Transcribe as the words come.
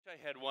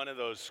I had one of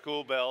those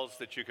school bells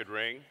that you could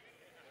ring.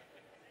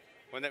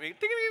 Wouldn't that be ding,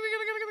 ding,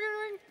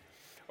 ding,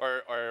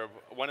 or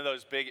one of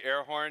those big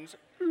air horns?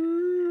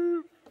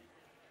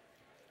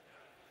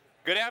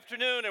 Good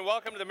afternoon and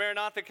welcome to the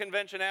Maranatha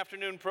Convention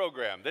afternoon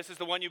program. This is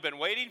the one you've been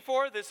waiting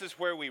for. This is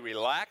where we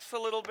relax a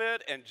little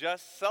bit and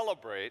just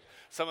celebrate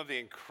some of the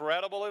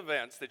incredible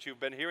events that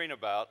you've been hearing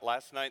about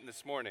last night and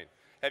this morning.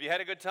 Have you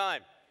had a good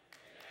time?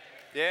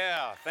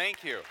 Yeah,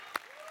 thank you.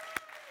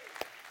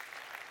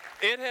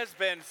 It has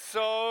been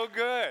so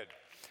good.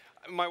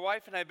 My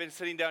wife and I have been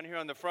sitting down here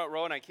on the front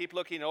row, and I keep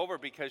looking over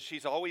because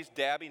she's always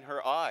dabbing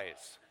her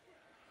eyes.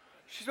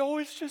 She's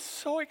always just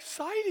so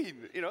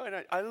exciting,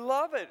 and I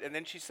love it. And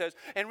then she says,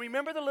 and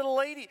remember the little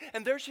lady,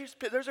 and there's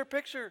her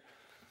picture.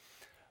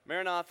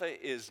 Maranatha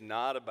is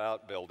not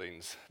about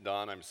buildings.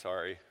 Don, I'm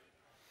sorry.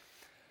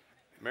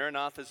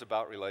 Maranatha is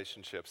about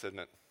relationships, isn't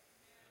it?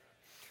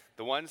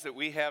 The ones that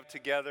we have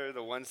together,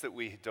 the ones that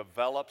we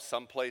develop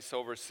someplace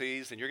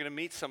overseas, and you're going to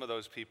meet some of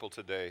those people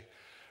today.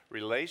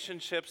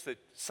 Relationships that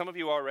some of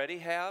you already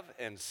have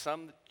and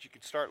some that you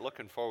can start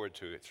looking forward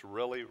to. It's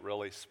really,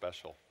 really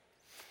special.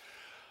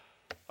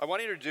 I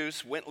want to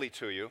introduce Wintley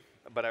to you,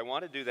 but I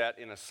want to do that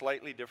in a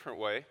slightly different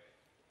way.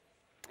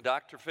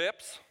 Dr.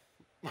 Phipps.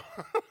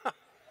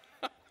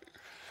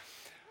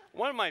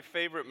 One of my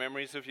favorite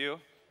memories of you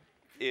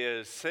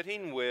is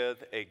sitting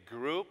with a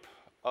group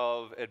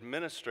of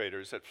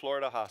administrators at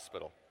Florida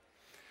Hospital.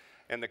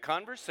 And the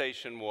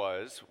conversation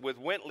was, with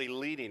Wintley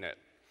leading it,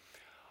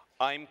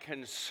 I'm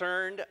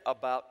concerned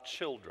about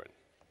children,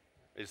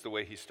 is the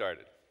way he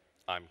started.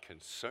 I'm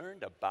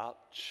concerned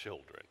about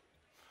children.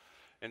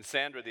 And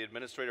Sandra, the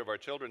administrator of our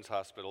children's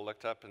hospital,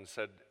 looked up and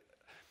said,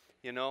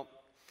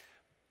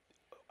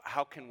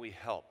 how can we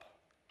help?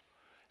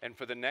 And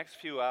for the next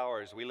few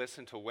hours, we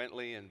listened to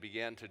Wintley and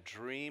began to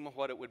dream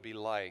what it would be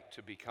like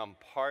to become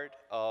part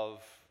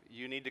of,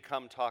 you need to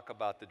come talk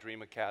about the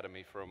Dream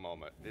Academy for a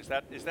moment. Is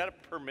that a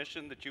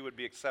permission that you would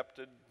be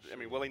accepted,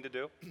 willing to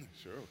do?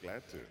 Sure,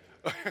 glad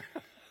to.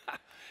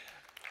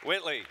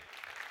 Wintley,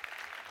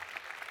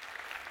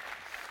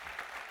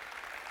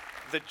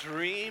 the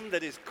dream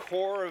that is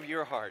core of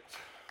your heart.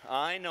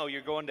 I know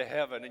you're going to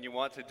heaven and you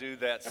want to do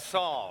that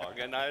song,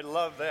 and I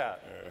love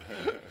that.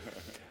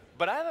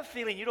 But I have a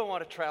feeling you don't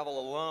want to travel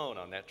alone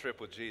on that trip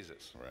with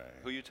Jesus. Right.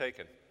 Who are you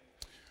taking?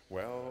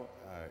 Well,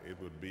 it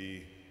would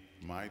be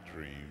my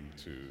dream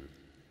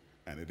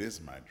and it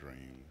is my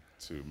dream,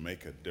 to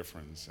make a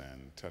difference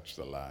and touch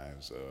the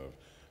lives of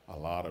a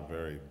lot of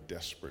very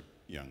desperate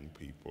young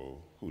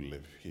people who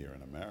live here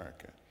in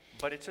America.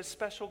 But it's a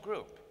special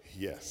group.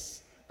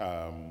 Yes.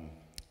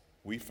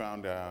 We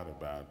found out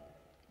about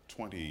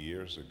 20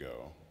 years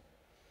ago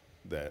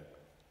that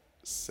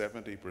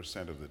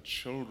 70% of the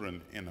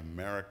children in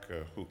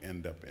America who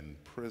end up in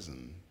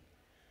prison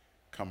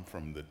come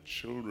from the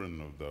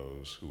children of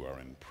those who are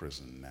in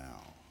prison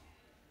now.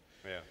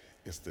 Yeah.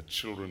 It's the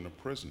children of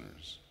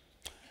prisoners.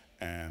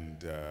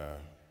 And the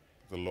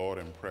Lord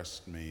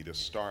impressed me to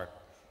start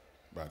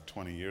about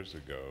 20 years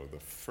ago the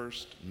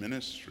first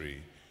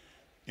ministry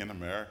in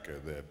America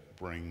that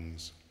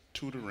brings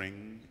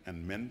tutoring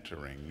and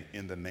mentoring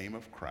in the name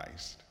of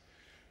Christ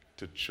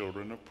to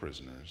children of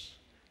prisoners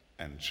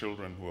and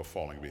children who are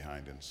falling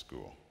behind in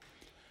school.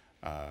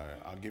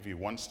 I'll give you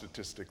one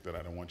statistic that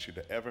I don't want you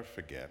to ever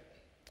forget.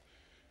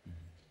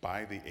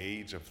 By the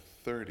age of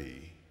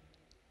 30,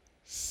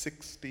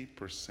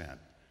 60%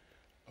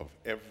 of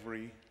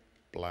every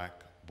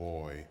black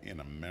boy in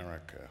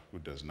America who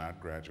does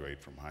not graduate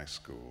from high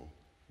school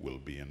will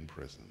be in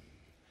prison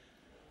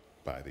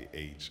by the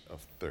age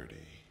of 30.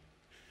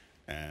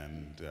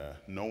 And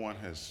no one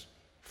has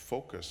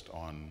focused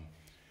on,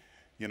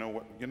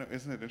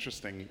 isn't it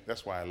interesting?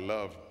 That's why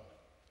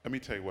let me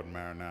tell you what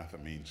Maranatha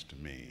means to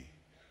me.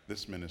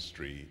 This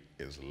ministry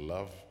is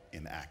love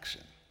in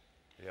action.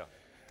 Yeah.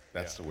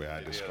 That's the way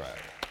I describe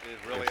it. It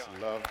is really it's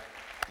love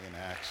in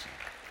action.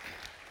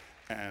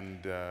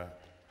 And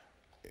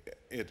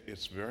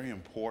it's very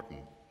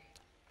important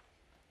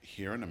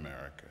here in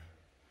America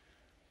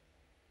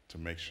to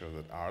make sure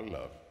that our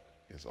love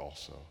is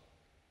also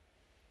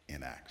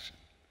in action.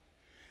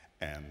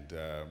 And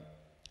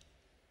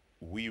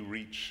we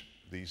reach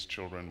these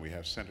children. We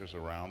have centers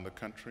around the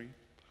country.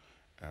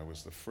 It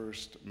was the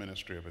first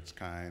ministry of its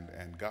kind,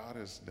 and God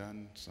has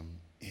done some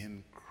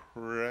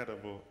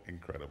incredible,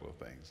 incredible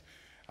things.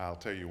 I'll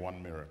tell you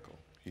one miracle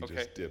he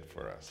just did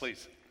for us.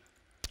 Please.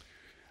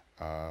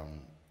 I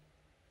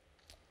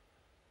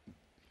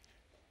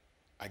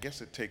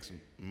guess it takes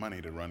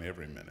money to run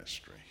every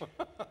ministry.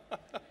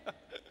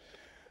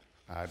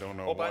 I don't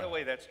know. Oh, by the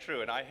way, that's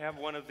true. And I have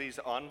one of these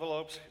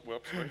envelopes.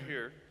 Whoops, right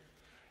here.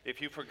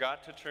 If you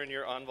forgot to turn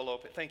your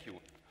envelope, thank you.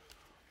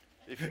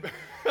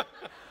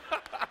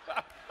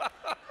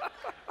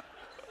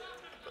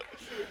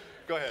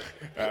 Go ahead.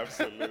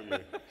 Absolutely,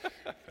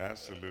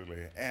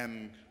 absolutely.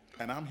 And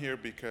I'm here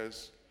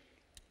because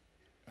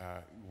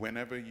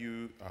whenever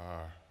you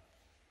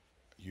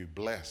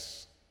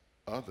bless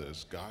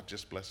others, God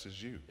just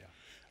blesses you. Yeah.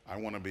 I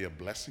want to be a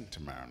blessing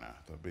to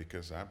Maranatha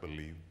because I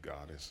believe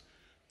God is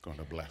going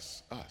to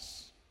bless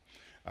us.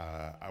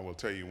 I will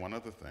tell you one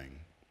other thing.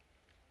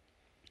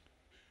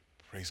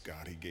 Praise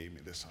God, he gave me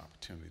this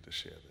opportunity to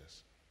share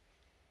this.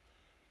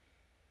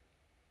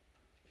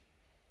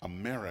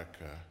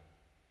 America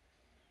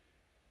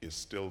is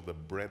still the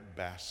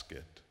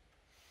breadbasket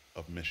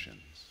of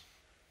missions.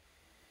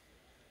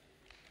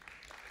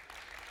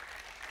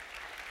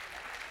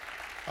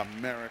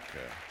 America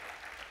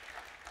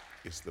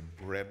is the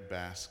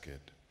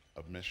breadbasket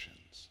of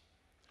missions.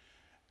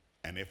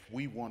 And if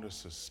we want to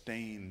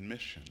sustain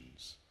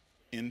missions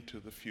into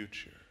the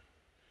future,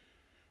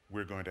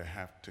 we're going to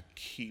have to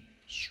keep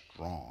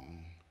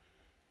strong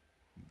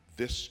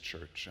this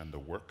church and the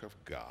work of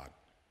God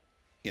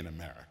in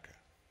America.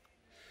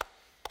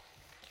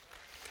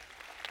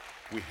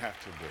 We have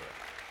to do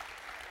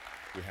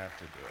it. We have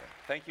to do it.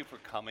 Thank you for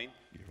coming,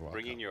 You're welcome.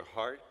 bringing your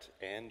heart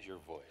and your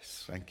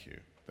voice. Thank you.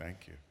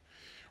 Thank you.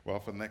 Well,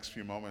 for the next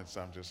few moments,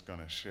 I'm just going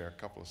to share a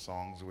couple of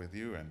songs with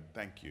you, and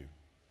thank you,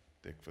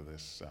 Dick, for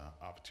this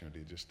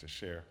opportunity just to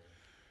share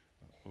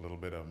a little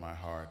bit of my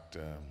heart.